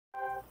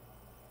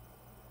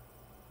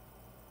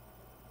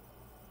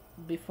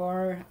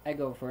Before I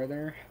go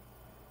further,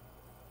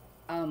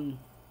 um,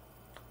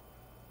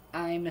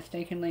 I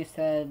mistakenly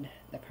said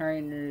the Power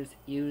Rangers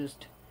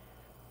used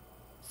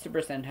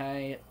Super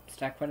Sentai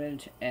stock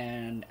footage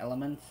and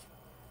elements.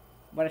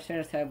 What I should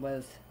have said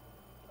was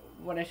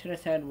what I should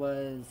have said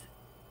was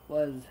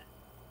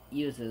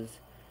uses.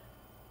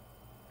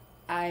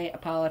 I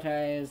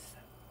apologize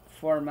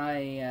for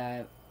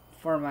my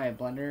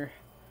blunder.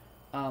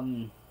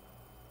 Um,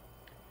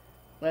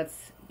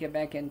 let's get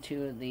back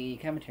into the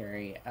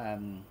commentary.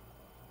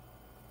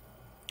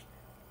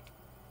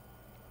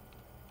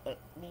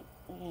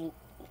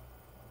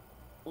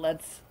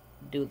 Let's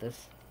do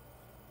this.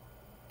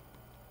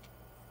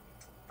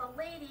 The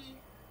lady,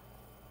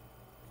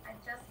 I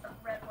just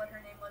read what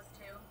her name was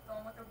too. The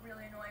one with the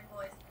really annoying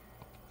voice.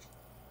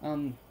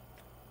 Um,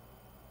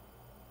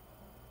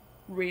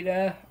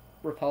 Rita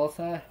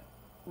Repulsa,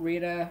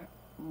 Rita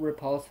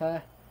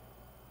Repulsa,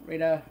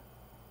 Rita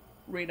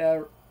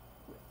Rita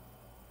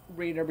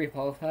Rita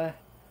Repulsa,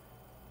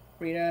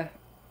 Rita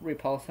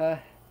Repulsa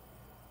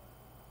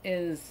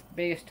is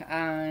based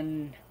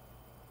on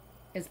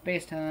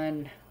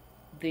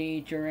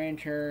the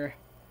Juranger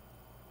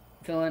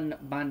villain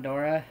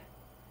Bandora,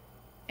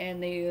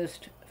 and they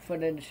used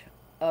footage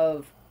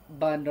of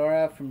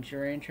Bandora from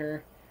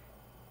Juranger.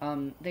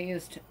 They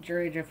used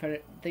Juranger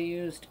footage. They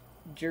used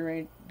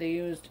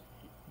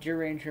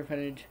Juranger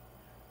footage.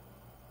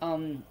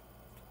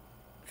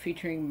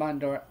 Featuring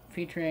Bandora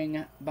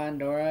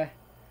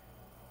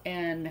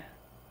and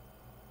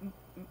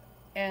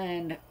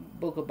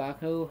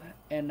Bukabaku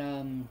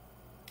and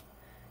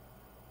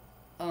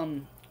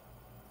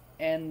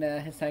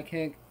his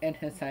sidekick,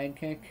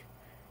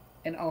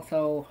 and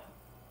also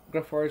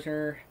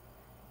Grafforzer,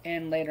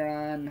 and later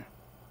on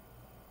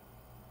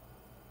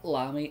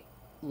Lamy,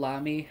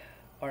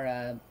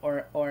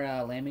 or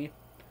Lammy.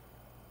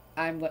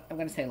 I'm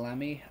gonna say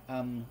Lamy.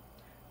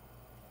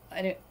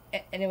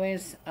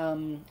 Anyways,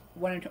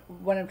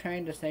 what I'm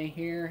trying to say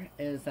here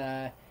is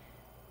what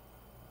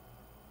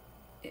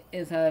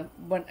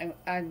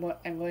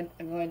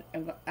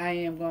I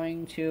am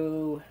going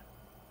to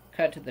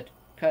cut to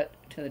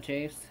the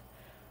chase.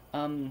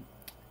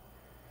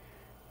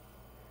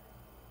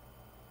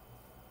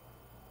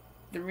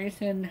 The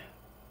reason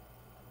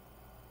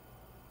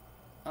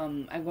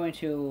I'm going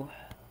to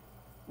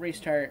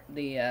restart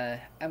the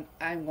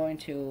I'm going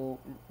to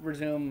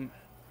resume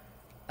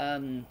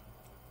I'm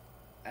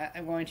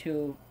going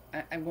to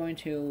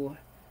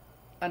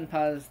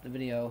unpause the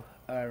video.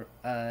 Yep.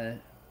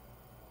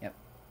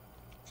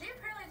 She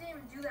apparently didn't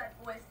even do that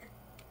voice.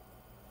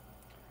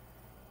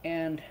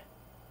 And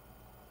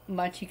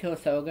Machiko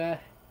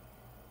Soga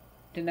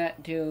did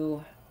not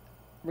do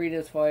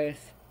Rita's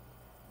voice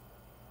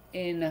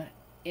in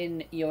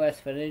US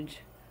footage.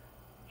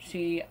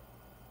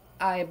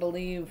 I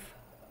believe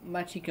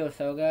Machiko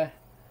Soga,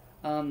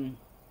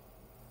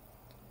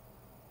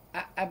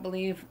 I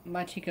believe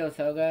Machiko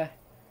Soga.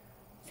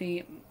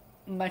 See,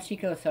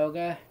 Machiko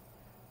Soga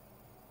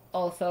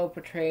also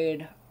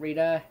portrayed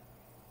Rita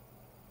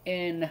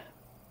in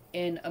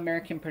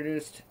American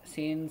produced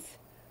scenes,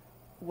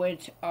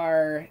 which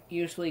are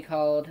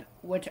called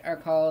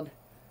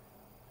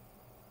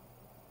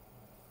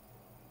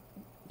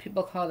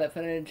people call that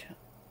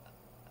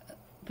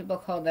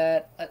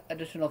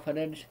additional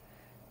footage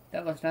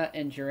that was not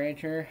in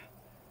Juranger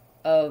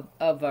of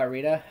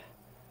Rita.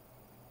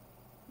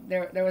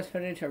 There was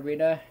footage of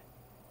Rita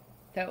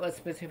that was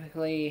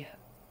specifically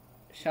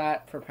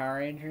shot for Power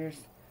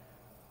Rangers,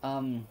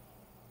 and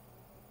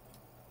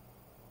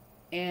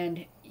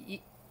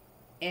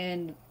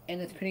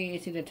it's pretty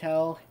easy to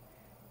tell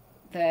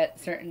that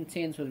certain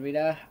scenes with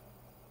Rita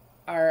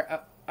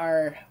are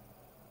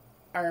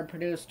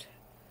produced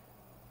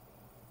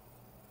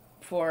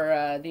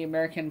for the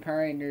American Power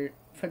Rangers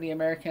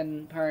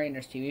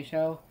TV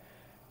show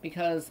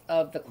because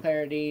of the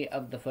clarity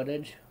of the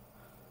footage.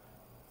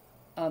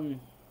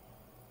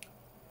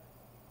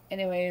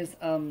 Anyways,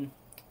 the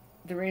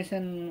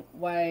reason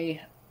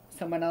why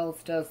someone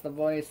else does the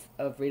voice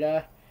of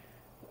Rita,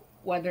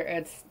 whether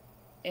it's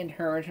in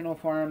her original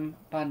form,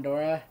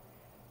 Bandora,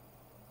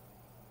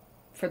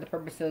 for the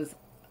purposes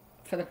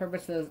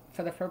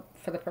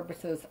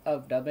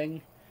of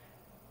dubbing,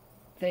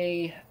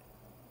 they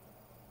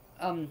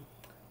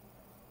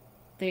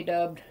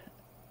dubbed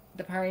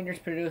the Power Rangers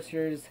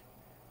producers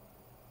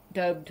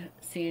dubbed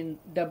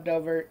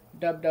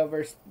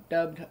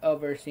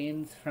over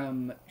scenes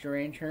from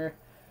Juranger.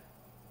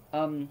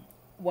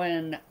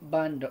 When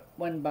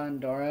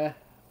Bandora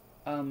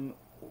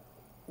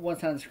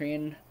was on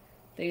screen,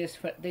 they used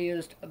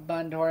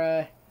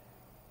Bandora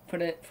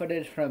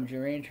footage from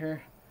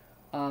Juranger.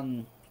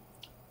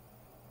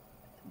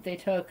 They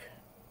took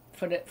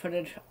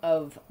footage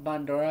of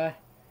Bandora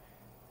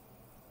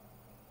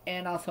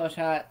and also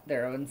shot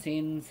their own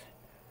scenes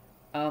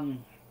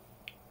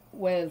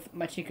with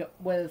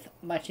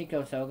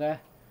Machiko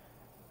Soga.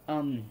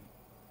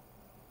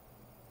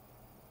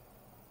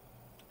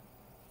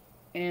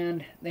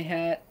 And they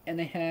had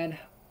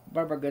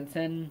Barbara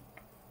Goodson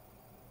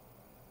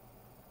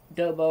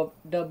dub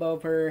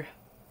over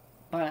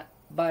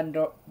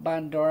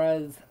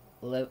Bandora's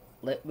lip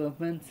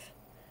movements,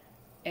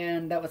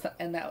 and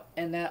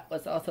that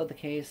was also the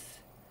case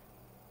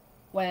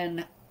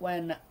when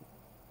when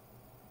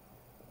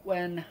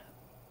when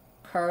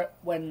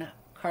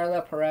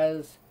Carla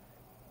Perez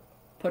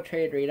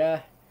portrayed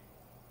Rita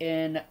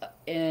in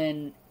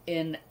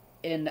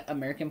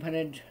American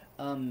footage,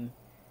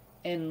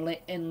 in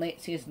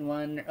late season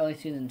 1, early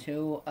season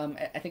 2.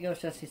 I think it was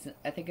just season.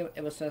 I think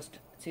it was just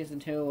season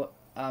 2.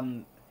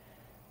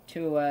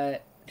 To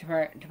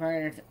Power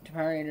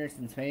Rangers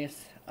in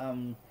Space.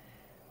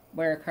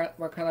 Where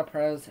Carla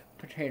Perez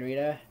portrayed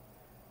Rita.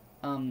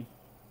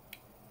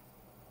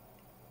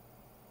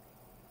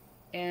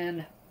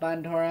 And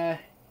Bandora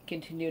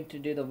continued to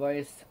do the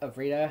voice of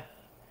Rita,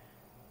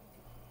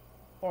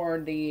 or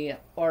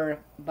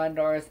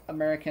Bandora's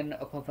American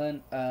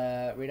equivalent,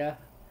 Rita.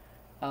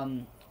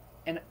 And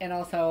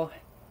also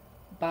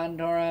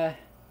Bandora,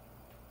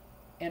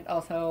 and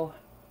also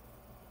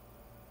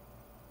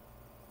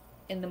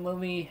in the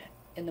movie,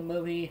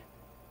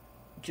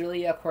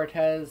 Julia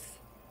Cortez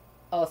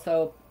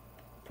also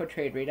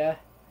portrayed Rita,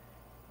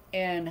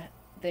 and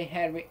they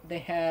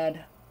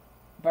had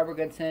Barbara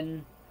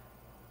Goodson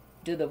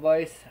do the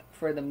voice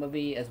for the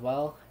movie as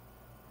well.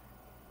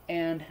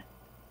 And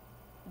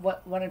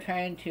what I'm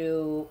trying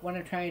to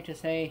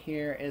say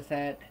here is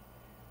that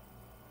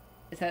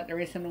the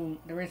reason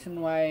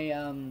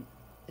why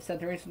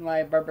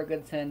Barbara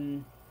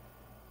Goodson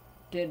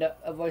did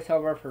a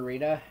voiceover for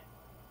Rita,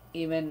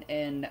 even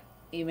in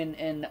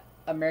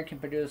American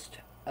produced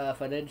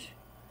footage,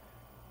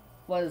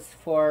 was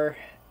for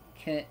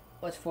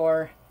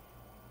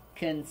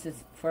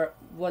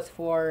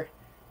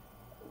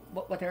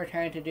what they were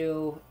trying to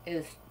do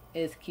is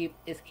keep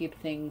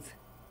things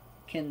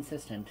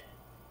consistent.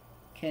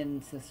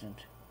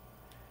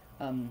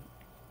 Moving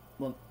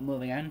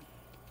on.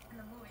 In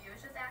the movie, it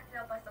was just acted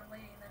out by some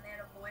lady, and then they had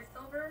a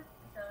voiceover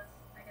because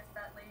I guess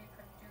that lady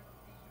couldn't do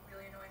the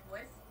really annoying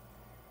voice.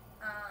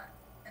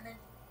 And then,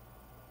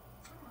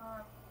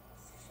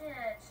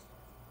 shit,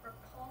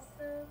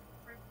 repulsive.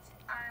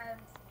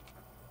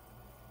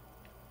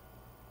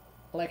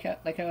 Like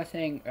I was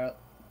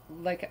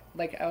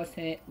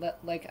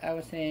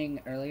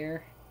saying,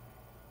 earlier,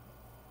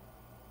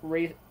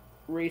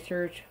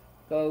 research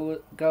goes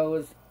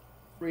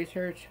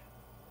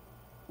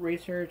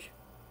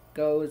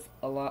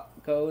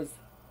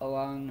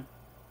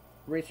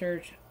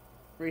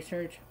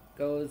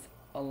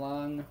a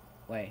long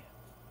way.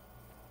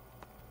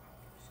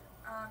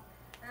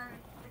 And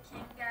the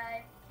king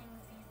guy, King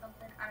Z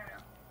something, I don't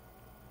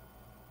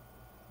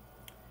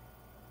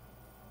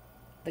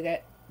know.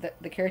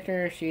 The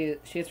character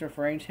she's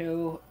referring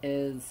to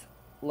is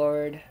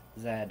Lord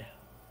Zed.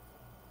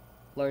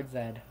 Lord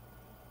Zed.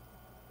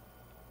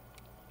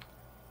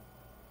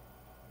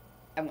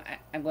 I'm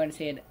going to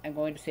say it. I'm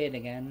going to say it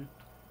again.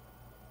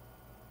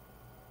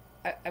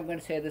 I'm going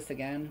to say this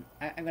again.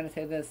 I'm going to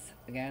say this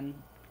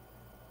again.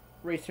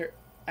 Research.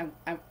 I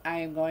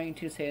am going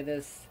to say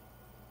this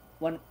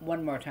one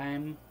more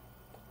time.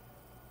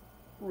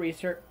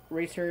 Research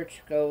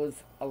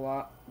goes a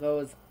long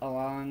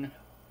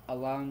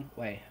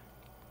way.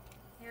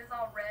 He was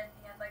all red and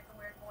he had like the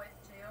weird voice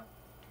too.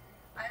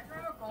 I just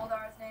remember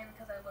Goldar's name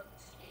because I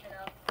looked it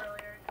up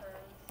earlier because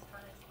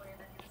trying to explain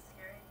that he was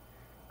scary.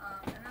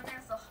 And then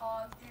there's the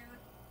hog dude.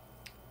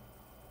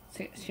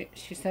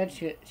 She said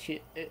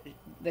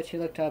she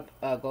looked up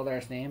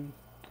Goldar's name,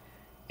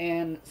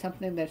 and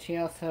something that she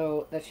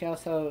also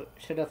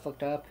should have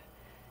looked up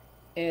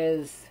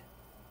is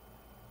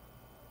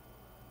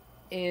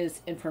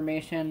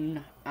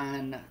information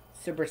on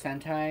Super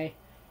Sentai,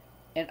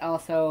 and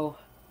also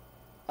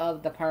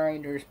of the Power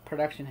Rangers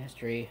production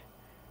history.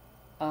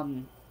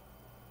 Power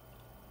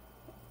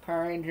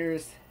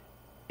Rangers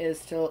is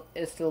still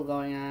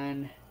going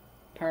on.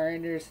 Power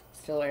Rangers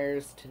still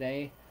airs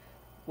today,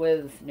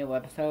 with new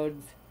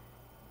episodes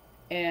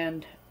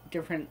and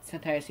different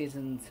Sentai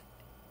seasons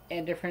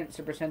and different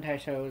Super Sentai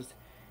shows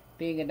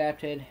being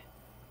adapted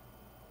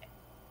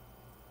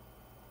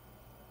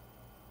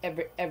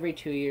every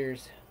 2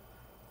 years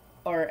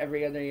or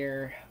every other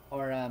year,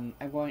 or I'm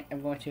going to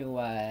move on.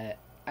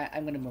 I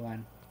don't know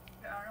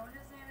what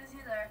his name is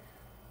either.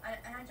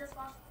 I just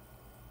watched.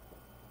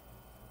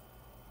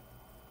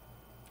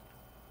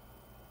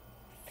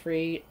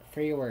 Three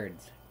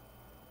words.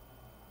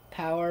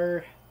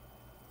 Power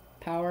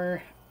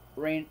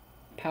Rangers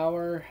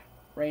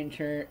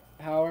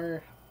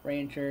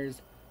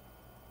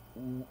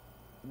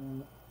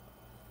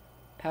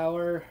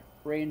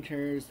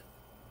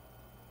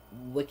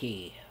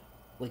Wiki.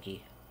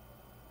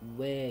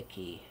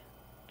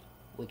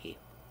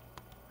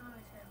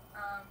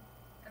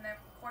 And then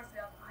of course we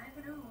have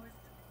Ivan Ooze.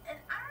 And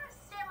I don't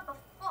understand what the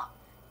fuck.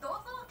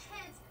 Those little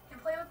kids can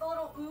play with the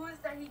little ooze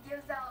that he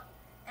gives out,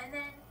 and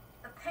then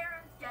the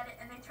parents get it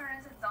and they turn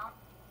into zombies.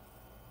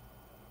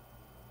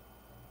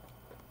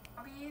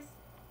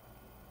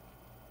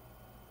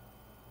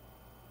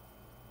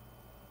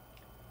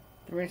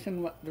 The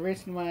reason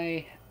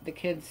why the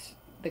kids